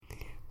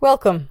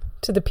Welcome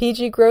to the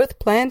PG Growth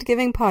Planned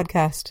Giving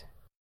Podcast.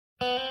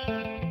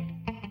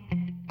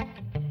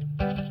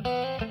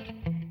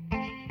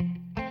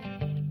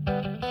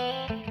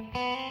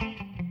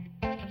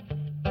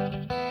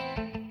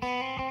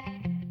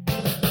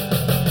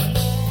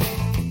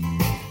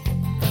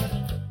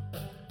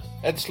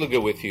 Ed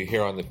Sluga with you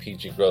here on the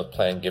PG Growth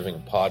Plan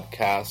Giving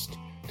Podcast.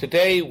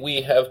 Today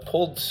we have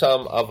pulled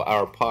some of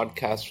our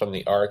podcasts from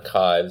the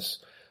archives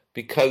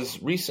because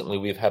recently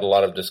we've had a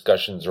lot of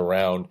discussions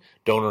around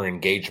donor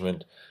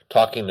engagement,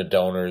 talking to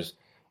donors,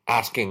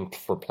 asking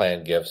for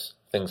planned gifts,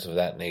 things of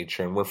that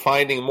nature. And we're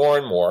finding more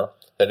and more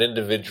that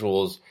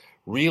individuals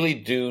really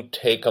do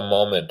take a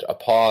moment, a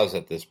pause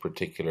at this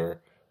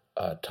particular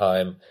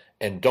time,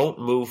 and don't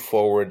move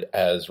forward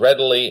as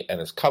readily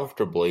and as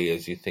comfortably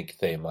as you think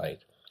they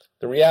might.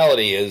 The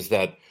reality is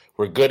that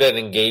we're good at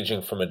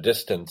engaging from a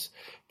distance,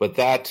 but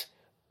that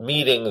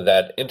meeting,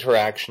 that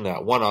interaction,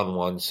 that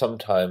one-on-one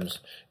sometimes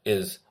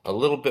is a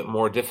little bit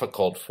more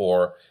difficult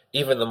for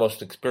even the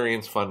most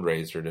experienced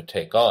fundraiser to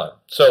take on.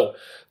 So a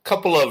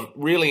couple of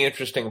really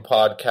interesting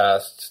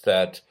podcasts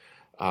that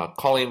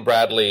Colleen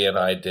Bradley and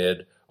I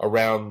did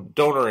around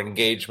donor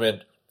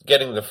engagement,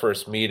 getting the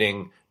first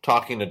meeting,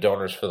 talking to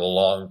donors for the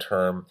long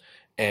term,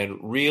 and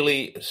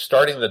really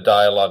starting the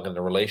dialogue and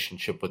the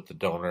relationship with the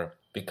donor,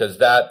 because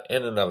that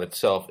in and of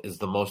itself is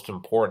the most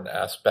important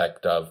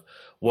aspect of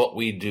what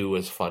we do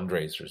as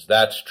fundraisers.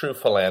 That's true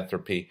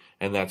philanthropy,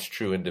 and that's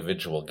true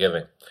individual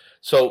giving.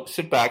 So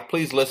sit back,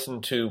 please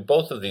listen to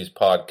both of these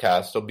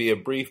podcasts. There'll be a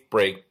brief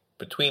break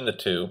between the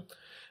two,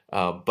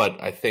 but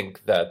I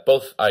think that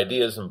both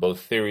ideas and both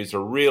theories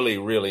are really,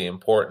 really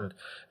important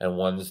and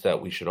ones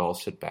that we should all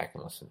sit back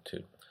and listen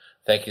to.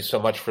 Thank you so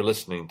much for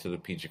listening to the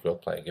PG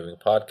Growth Plan Giving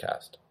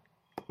Podcast.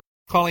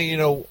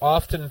 Colleen,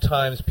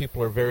 oftentimes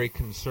people are very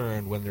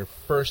concerned when they're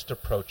first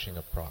approaching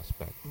a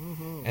prospect.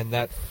 Mm-hmm. And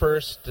that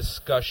first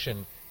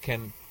discussion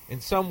can,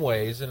 in some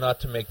ways, and not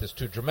to make this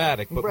too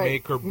dramatic, but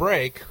make or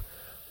break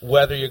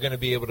whether you're going to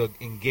be able to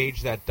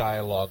engage that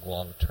dialogue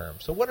long term.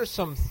 So what are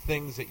some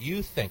things that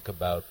you think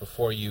about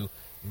before you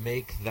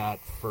make that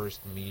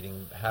first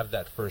meeting, have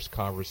that first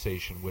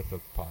conversation with a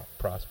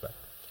prospect?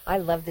 I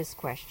love this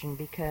question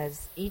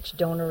because each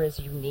donor is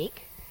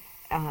unique.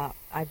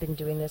 I've been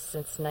doing this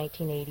since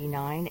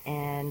 1989,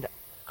 and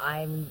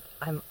I'm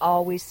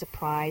always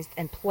surprised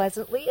and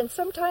pleasantly, and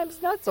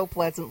sometimes not so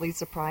pleasantly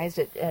surprised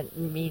at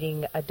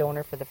meeting a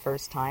donor for the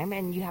first time.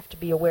 And you have to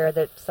be aware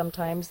that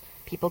sometimes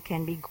people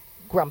can be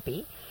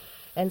grumpy.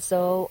 And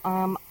so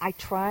I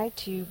try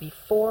to,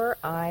 before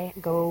I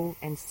go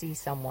and see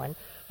someone,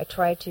 I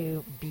try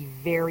to be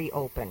very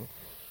open.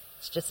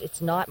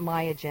 It's not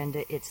my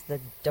agenda, it's the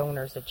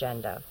donor's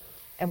agenda.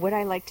 And what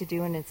I like to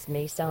do, and it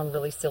may sound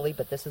really silly,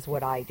 but this is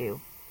what I do.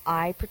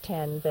 I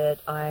pretend that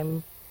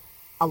I'm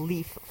a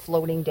leaf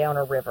floating down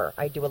a river.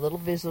 I do a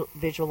little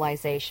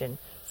visualization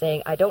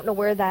saying, I don't know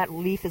where that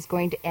leaf is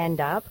going to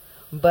end up,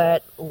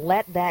 but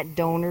let that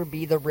donor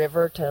be the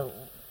river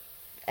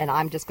and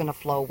I'm just going to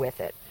flow with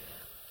it.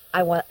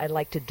 I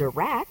like to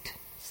direct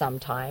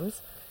sometimes,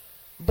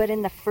 but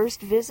in the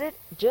first visit,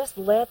 just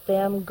let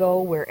them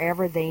go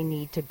wherever they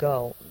need to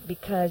go,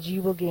 because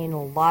you will gain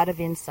a lot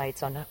of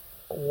insights on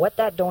what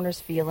that donor's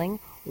feeling,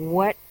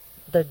 what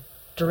the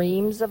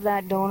dreams of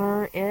that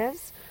donor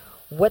is,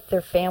 what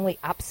their family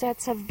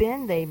upsets have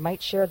been. They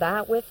might share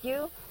that with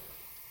you,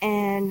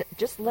 and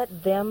just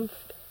let them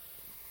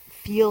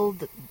feel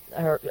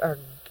or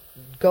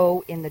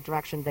go in the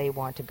direction they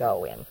want to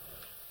go in.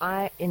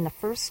 In the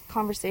first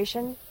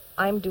conversation,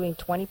 I'm doing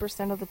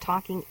 20% of the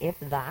talking, if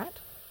that.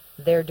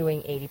 They're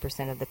doing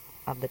 80%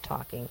 of the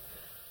talking.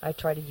 I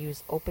try to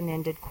use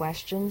open-ended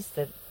questions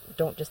that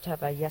don't just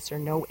have a yes or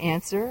no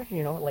answer,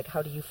 like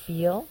how do you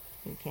feel?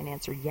 You can't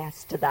answer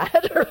yes to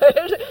that,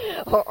 right?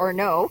 or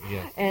no.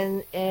 Yes.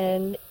 And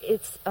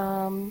it's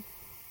an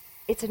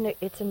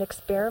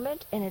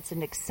experiment, and it's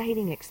an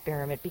exciting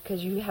experiment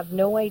because you have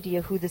no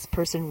idea who this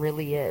person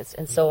really is.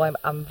 And so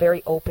I'm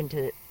very open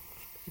to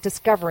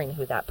discovering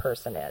who that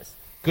person is.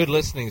 Good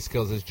listening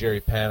skills, as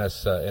Jerry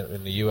Panis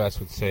in the U.S.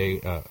 would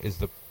say, is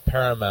the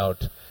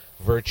paramount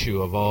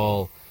virtue of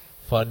all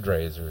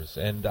fundraisers.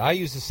 And I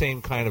use the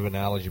same kind of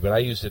analogy, but I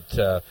use it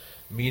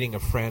meeting a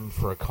friend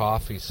for a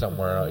coffee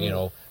somewhere,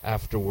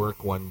 after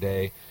work one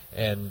day.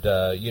 And,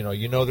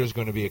 there's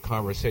going to be a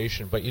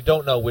conversation, but you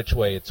don't know which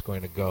way it's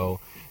going to go.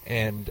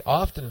 And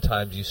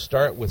oftentimes you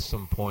start with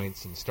some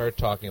points and start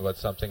talking about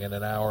something, and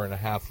an hour and a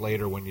half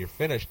later when you're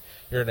finished,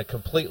 you're in a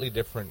completely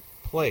different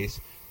place.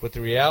 But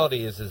the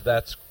reality is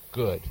that's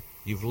good.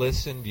 You've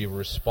listened, you've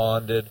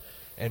responded,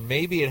 and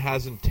maybe it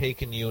hasn't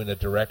taken you in a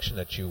direction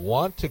that you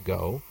want to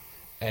go,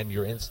 and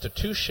your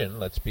institution,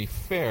 let's be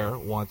fair,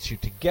 wants you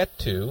to get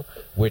to,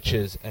 which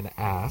is an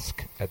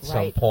ask at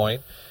some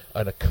point,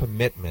 and a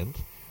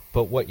commitment.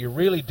 But what you're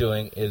really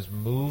doing is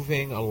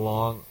moving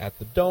along at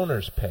the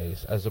donor's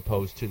pace as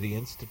opposed to the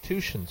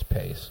institution's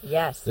pace.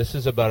 Yes. This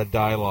is about a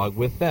dialogue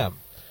with them.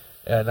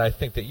 And I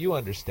think that you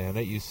understand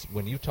it.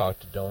 When you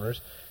talk to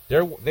donors,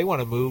 they want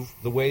to move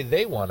the way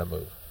they want to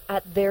move.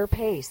 At their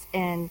pace.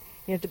 And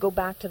to go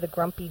back to the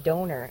grumpy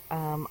donor,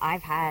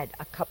 I've had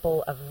a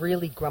couple of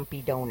really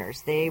grumpy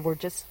donors. They were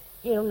just,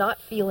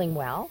 not feeling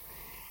well.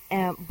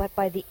 But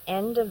by the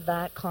end of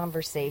that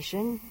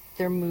conversation,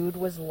 their mood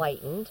was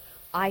lightened.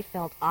 I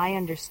felt I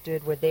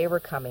understood where they were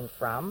coming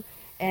from,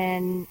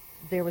 and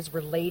there was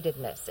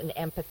relatedness and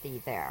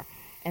empathy there.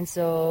 And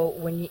so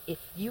if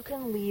you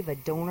can leave a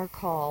donor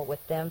call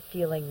with them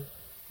feeling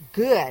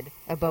good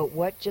about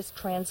what just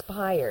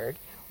transpired,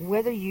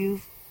 whether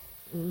you've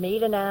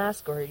made an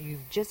ask or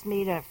you've just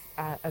made a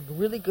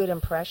really good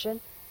impression,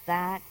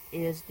 that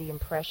is the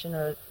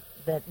impression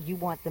that you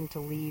want them to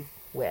leave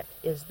with,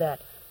 is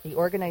that the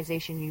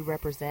organization you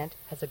represent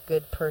has a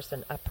good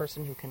person, a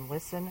person who can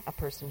listen, a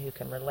person who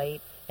can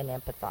relate and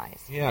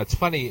empathize. Yeah, it's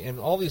funny, and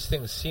all these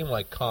things seem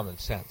like common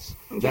sense.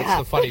 That's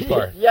the funny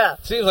part. Yeah.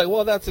 It seems like,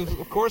 well, that's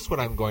of course what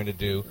I'm going to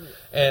do.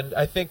 And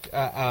I think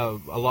a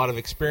lot of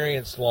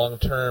experienced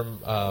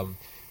long-term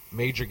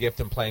major gift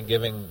and plan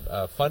giving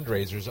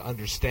fundraisers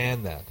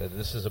understand that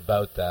this is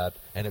about that,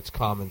 and it's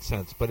common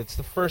sense. But it's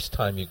the first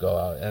time you go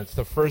out, and it's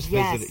the first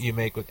visit that you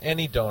make with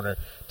any donor.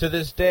 To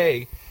this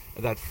day,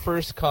 that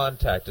first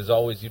contact is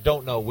always, you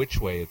don't know which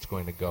way it's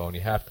going to go, and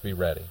you have to be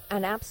ready.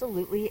 And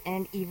absolutely,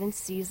 and even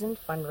seasoned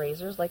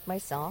fundraisers like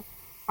myself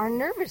are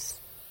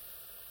nervous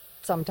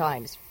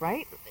sometimes,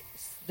 right?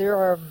 There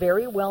are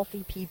very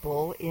wealthy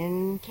people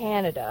in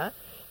Canada,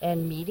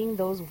 and meeting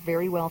those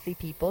very wealthy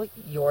people,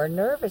 you're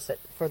nervous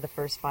for the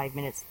first 5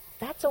 minutes.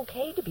 That's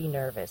okay to be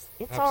nervous.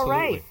 It's all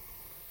right.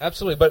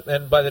 Absolutely,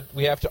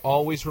 we have to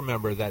always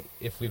remember that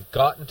if we've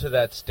gotten to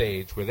that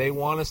stage where they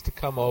want us to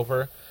come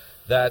over,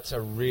 that's a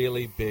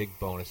really big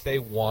bonus. They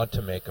want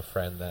to make a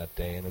friend that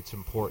day, and it's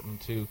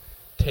important to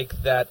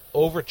take that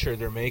overture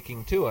they're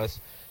making to us,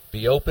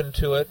 be open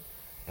to it,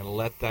 and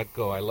let that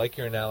go. I like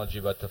your analogy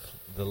about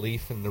the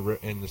leaf in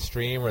the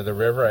stream or the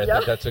river. I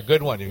think that's a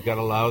good one. You've got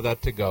to allow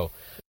that to go.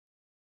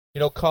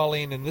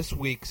 Colleen, in this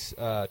week's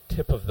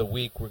tip of the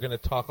week, we're going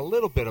to talk a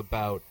little bit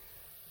about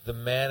the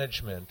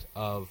management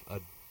of a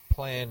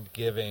planned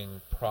giving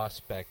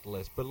prospect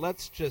list. But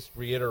let's just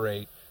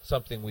reiterate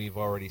something we've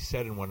already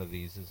said in one of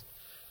these, is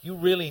you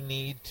really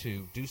need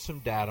to do some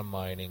data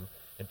mining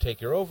and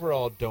take your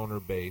overall donor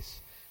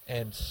base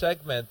and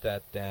segment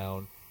that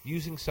down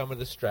using some of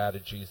the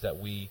strategies that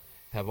we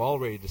have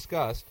already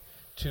discussed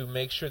to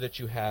make sure that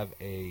you have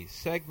a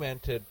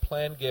segmented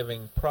plan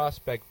giving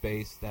prospect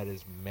base that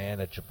is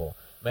manageable.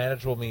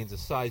 Manageable means a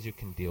size you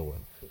can deal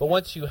with. But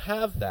once you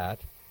have that,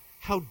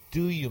 how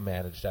do you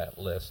manage that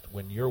list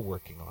when you're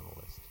working on a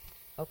list?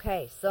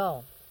 Okay,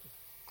 so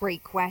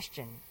great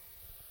question.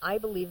 I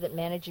believe that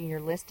managing your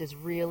list is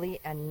really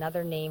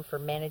another name for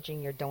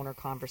managing your donor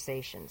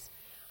conversations.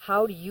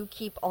 How do you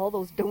keep all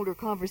those donor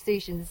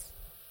conversations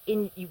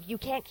in? You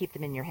can't keep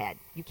them in your head.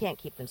 You can't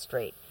keep them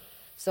straight.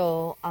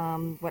 So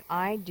what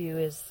I do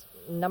is,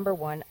 number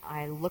one,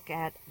 I look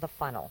at the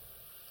funnel.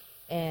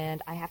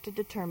 And I have to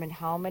determine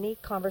how many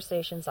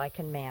conversations I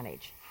can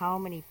manage, how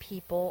many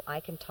people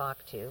I can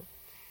talk to,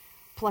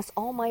 plus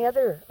all my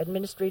other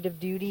administrative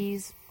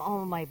duties,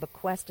 all my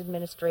bequest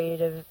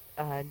administrative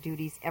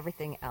duties,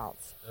 everything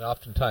else. And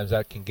oftentimes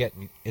that can get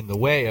in the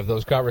way of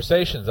those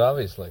conversations,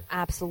 obviously.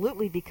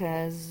 Absolutely,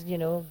 because,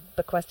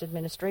 bequest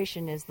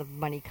administration is the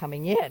money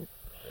coming in.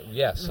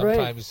 Yes,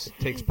 sometimes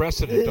takes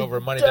precedent over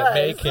money that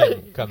may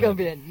come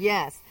in.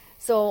 Yes.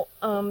 So,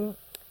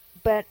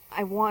 but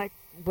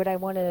what I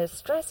want to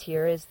stress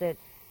here is that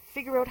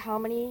figure out how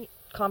many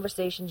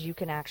conversations you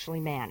can actually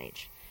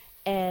manage.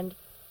 And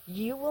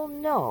you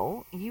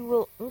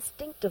will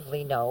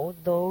instinctively know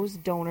those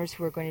donors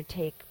who are going to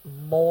take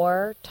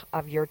more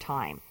of your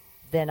time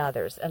than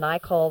others. And I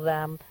call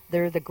them,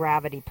 they're the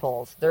gravity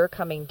pulls. They're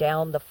coming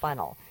down the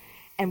funnel.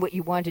 And what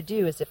you want to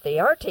do is, if they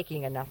are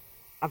taking enough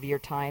of your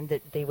time,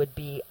 that they would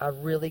be a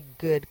really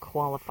good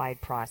qualified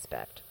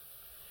prospect.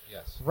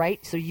 Yes.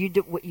 Right? So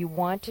what you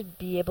want to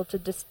be able to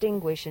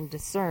distinguish and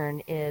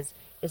discern is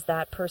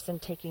that person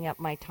taking up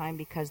my time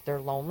because they're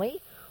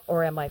lonely,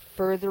 or am I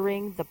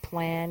furthering the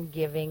plan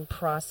giving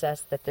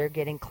process that they're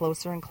getting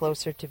closer and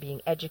closer to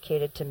being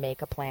educated to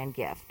make a plan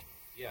gift?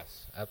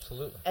 Yes,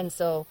 absolutely. And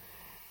so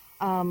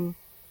the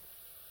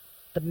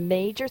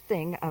major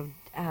thing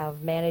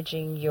of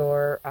managing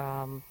your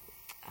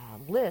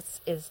lists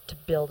is to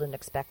build an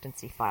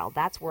expectancy file.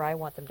 That's where I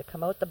want them to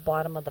come out the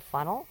bottom of the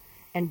funnel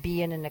and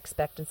be in an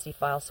expectancy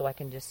file so I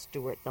can just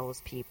steward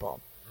those people.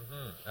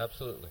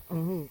 Absolutely.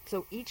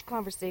 So each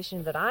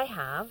conversation that I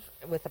have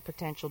with a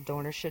potential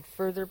donor should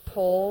further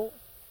pull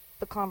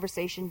the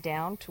conversation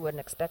down to an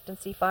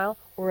expectancy file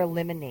or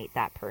eliminate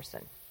that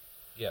person.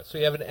 Yeah, so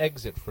you have an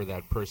exit for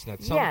that person.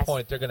 At some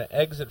point, they're going to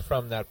exit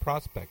from that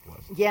prospect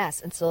list.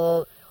 Yes,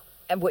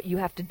 and what you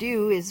have to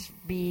do is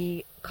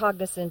be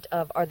cognizant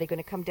of, are they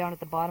going to come down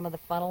at the bottom of the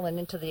funnel and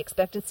into the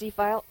expectancy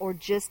file, or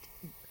just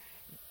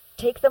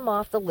take them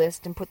off the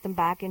list and put them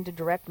back into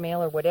direct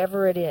mail or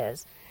whatever it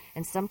is.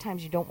 And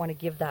sometimes you don't want to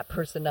give that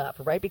person up,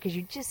 right? Because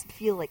you just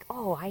feel like,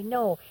 oh, I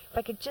know, if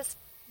I could just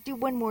do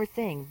one more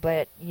thing,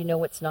 but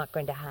it's not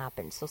going to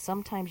happen. So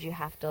sometimes you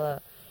have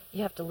to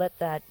let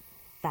that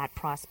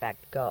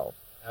prospect go.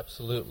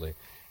 Absolutely.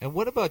 And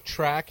what about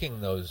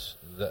tracking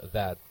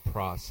that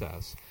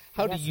process?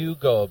 How Yes. do you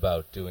go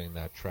about doing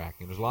that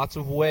tracking? There's lots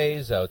of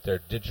ways out there,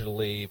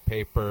 digitally,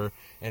 paper,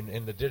 and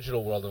in the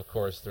digital world, of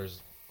course,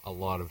 there's a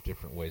lot of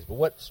different ways. But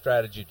what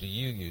strategy do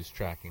you use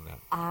tracking that?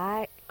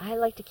 I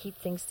like to keep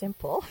things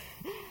simple,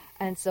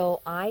 and so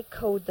I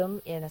code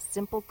them in a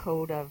simple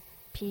code of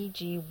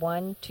PG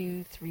 1,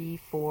 2, 3,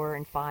 4,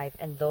 and 5,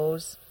 and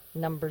those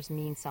numbers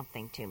mean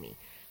something to me.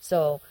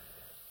 So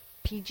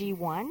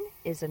PG1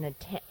 is an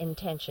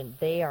intention.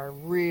 They are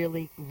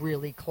really,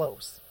 really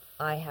close.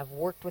 I have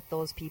worked with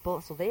those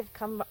people, so they've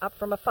come up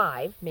from a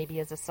 5, maybe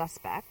as a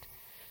suspect.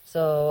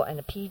 So, and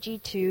a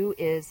PG2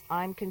 is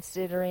I'm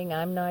considering,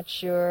 I'm not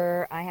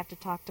sure, I have to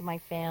talk to my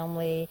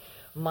family,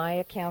 my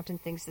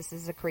accountant thinks this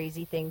is a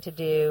crazy thing to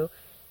do.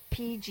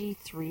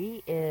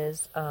 PG3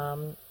 is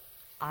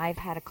I've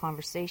had a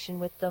conversation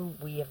with them.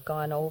 We have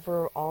gone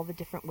over all the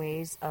different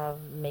ways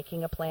of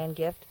making a planned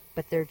gift,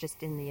 but they're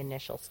just in the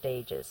initial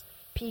stages.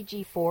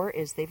 PG4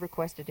 is they've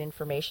requested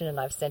information and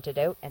I've sent it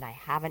out and I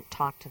haven't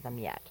talked to them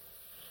yet.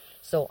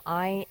 So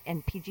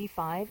and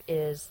PG5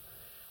 is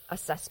a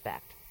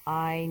suspect.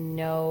 I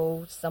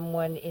know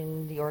someone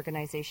in the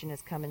organization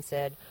has come and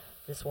said,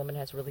 this woman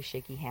has really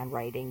shaky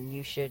handwriting.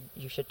 You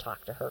should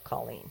talk to her,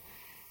 Colleen.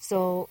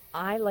 So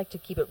I like to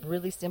keep it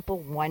really simple,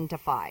 1 to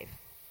 5.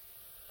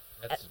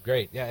 That's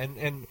great. Yeah,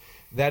 and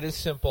that is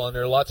simple, and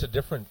there are lots of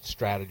different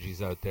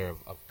strategies out there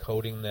of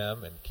coding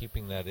them and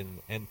keeping that in.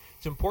 And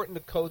it's important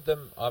to code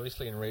them,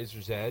 obviously, in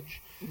Razor's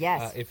Edge,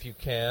 Yes. if you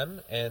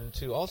can, and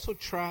to also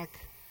track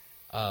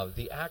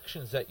the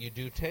actions that you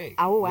do take.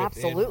 Oh, within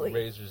absolutely.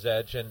 Razor's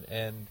Edge,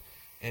 and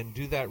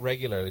do that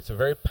regularly. It's a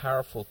very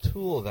powerful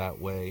tool that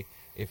way.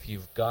 If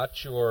you've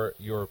got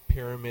your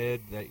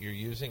pyramid that you're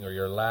using or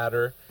your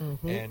ladder,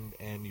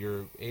 and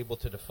you're able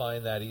to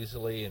define that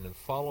easily, and in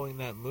following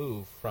that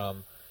move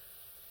from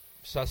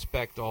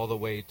suspect all the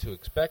way to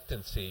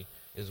expectancy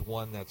is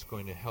one that's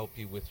going to help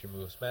you with your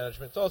moves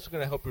management. It's also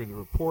going to help you with the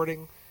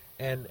reporting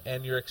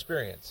and your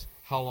experience.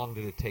 How long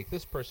did it take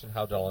this person?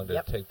 How long did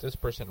Yep. it take this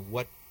person?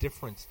 What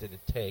difference did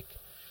it take?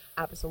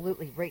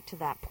 Absolutely. Right to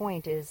that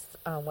point is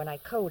when I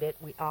code it,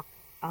 we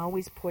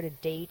always put a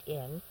date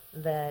in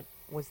that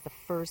was the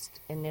first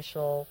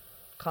initial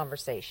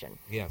conversation.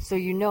 Yes. So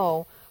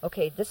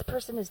okay, this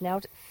person is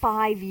now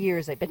 5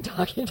 years I've been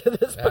talking to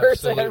this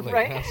person, Absolutely,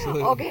 right?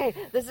 absolutely. Okay,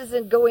 this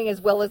isn't going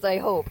as well as I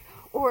hope.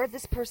 Or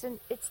this person,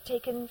 it's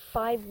taken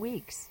 5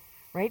 weeks,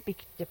 right?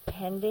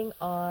 Depending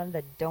on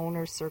the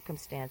donor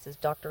circumstances.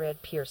 Dr.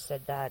 Ed Pierce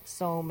said that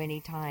so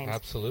many times.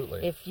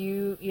 Absolutely. If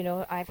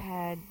I've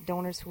had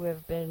donors who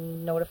have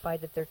been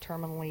notified that they're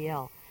terminally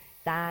ill.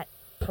 That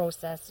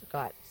process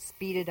got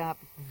speeded up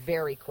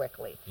very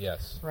quickly.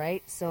 Yes.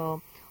 Right?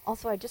 So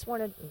also I just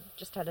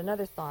had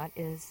another thought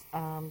is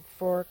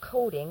for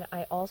coding,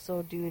 I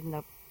also do in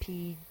the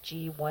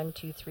PG 1,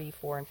 2, 3,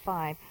 4, and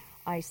 5,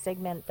 I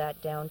segment that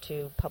down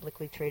to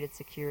publicly traded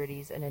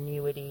securities, an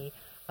annuity,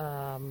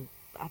 a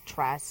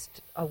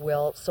trust, a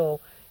will.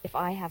 So if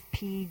I have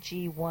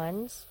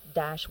PG1s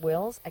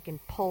 -wills, I can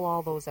pull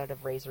all those out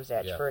of Razor's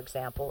Edge, Yeah. for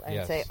example, and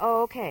Yes. say,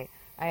 oh, okay,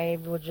 I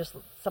will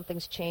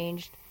something's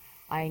changed.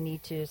 I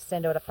need to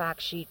send out a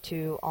fact sheet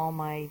to all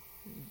my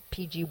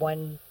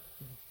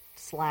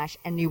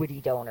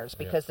PG1/annuity donors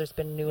because there's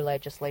been new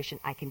legislation.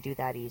 I can do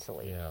that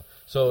easily. Yeah.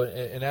 So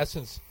in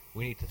essence,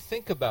 we need to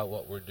think about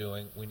what we're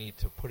doing. We need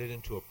to put it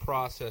into a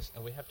process,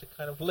 and we have to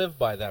kind of live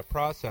by that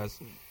process.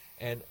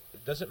 And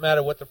it doesn't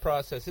matter what the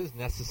process is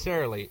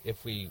necessarily.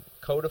 If we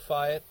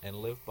codify it and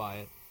live by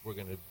it, we're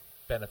going to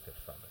benefit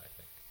from it, I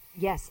think.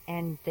 Yes,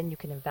 and then you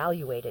can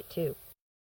evaluate it too.